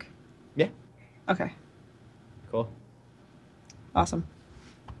that work? Yeah. Okay. Cool. Awesome.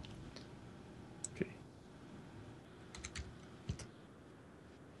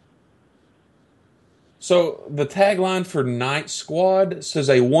 So the tagline for Night Squad says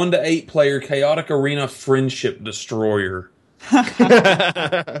a 1 to 8 player chaotic arena friendship destroyer.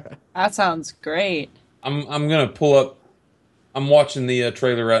 That sounds great. I'm gonna pull up. I'm watching the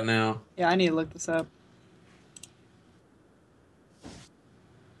trailer right now. Yeah, I need to look this up.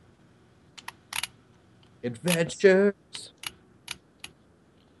 Adventures.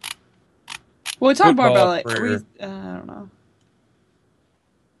 Well, we talked more about like I don't know.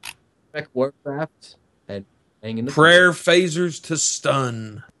 Warcraft and hang in the Prayer phasers to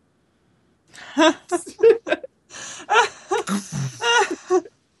stun.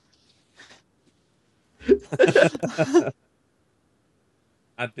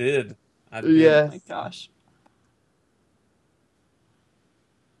 I did. Yeah. Oh my gosh.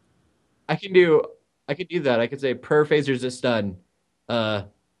 I could do that. I could say prayer phasers to stun.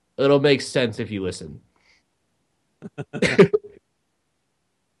 It'll make sense if you listen.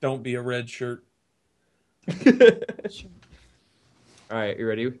 Don't be a red shirt. All All right, you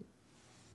ready?